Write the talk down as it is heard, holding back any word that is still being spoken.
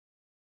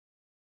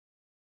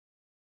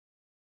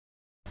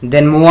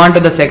Then move on to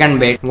the second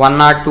bit,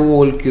 102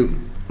 whole cube.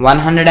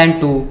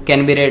 102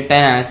 can be written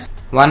as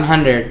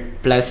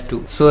 100 plus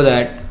 2. So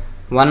that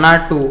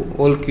 102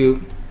 whole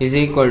cube is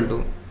equal to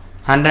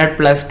 100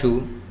 plus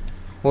 2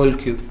 whole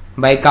cube.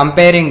 By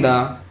comparing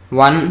the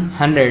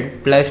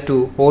 100 plus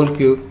 2 whole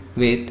cube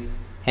with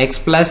x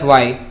plus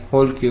y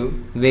whole cube,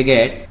 we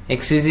get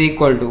x is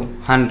equal to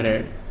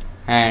 100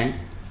 and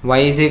y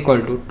is equal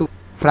to 2.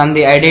 From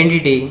the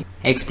identity,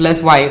 x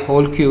plus y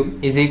whole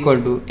cube is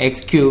equal to x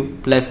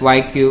cube plus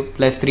y cube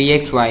plus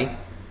 3xy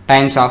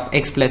times of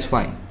x plus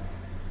y.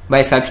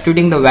 By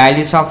substituting the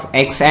values of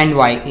x and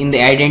y in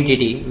the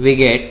identity, we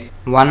get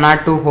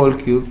 102 whole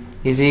cube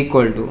is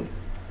equal to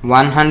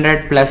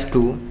 100 plus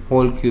 2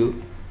 whole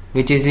cube,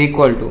 which is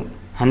equal to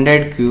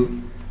 100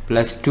 cube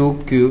plus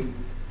 2 cube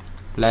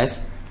plus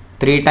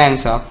 3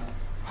 times of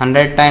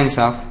 100 times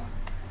of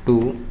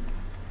 2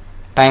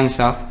 times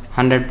of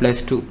 100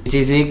 plus 2, which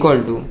is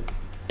equal to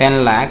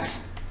 10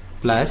 lakhs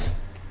plus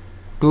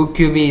 2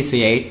 cube is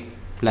 8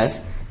 plus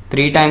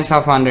 3 times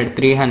of 100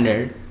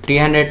 300,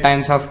 300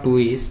 times of 2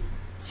 is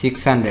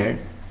 600,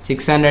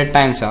 600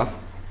 times of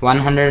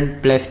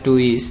 100 plus 2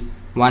 is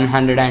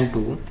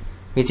 102,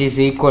 which is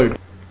equal to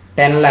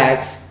 10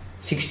 lakhs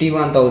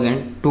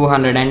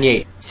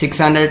 61,208.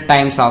 600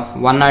 times of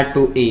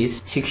 102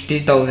 is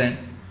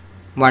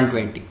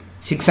 60,120.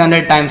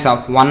 600 times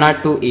of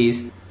 102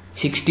 is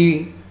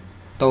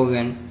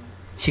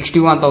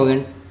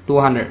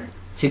 61,200.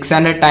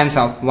 600 times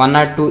of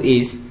 102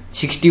 is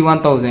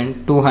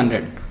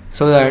 61,200.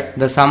 So that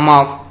the sum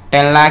of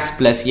 10 lakhs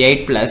plus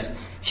 8 plus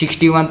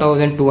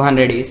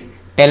 61,200 is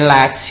 10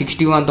 lakhs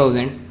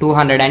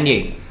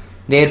 61,208.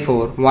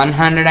 Therefore,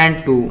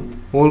 102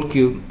 whole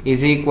cube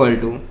is equal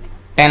to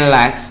 10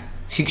 lakhs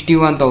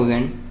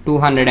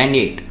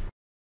 61,208.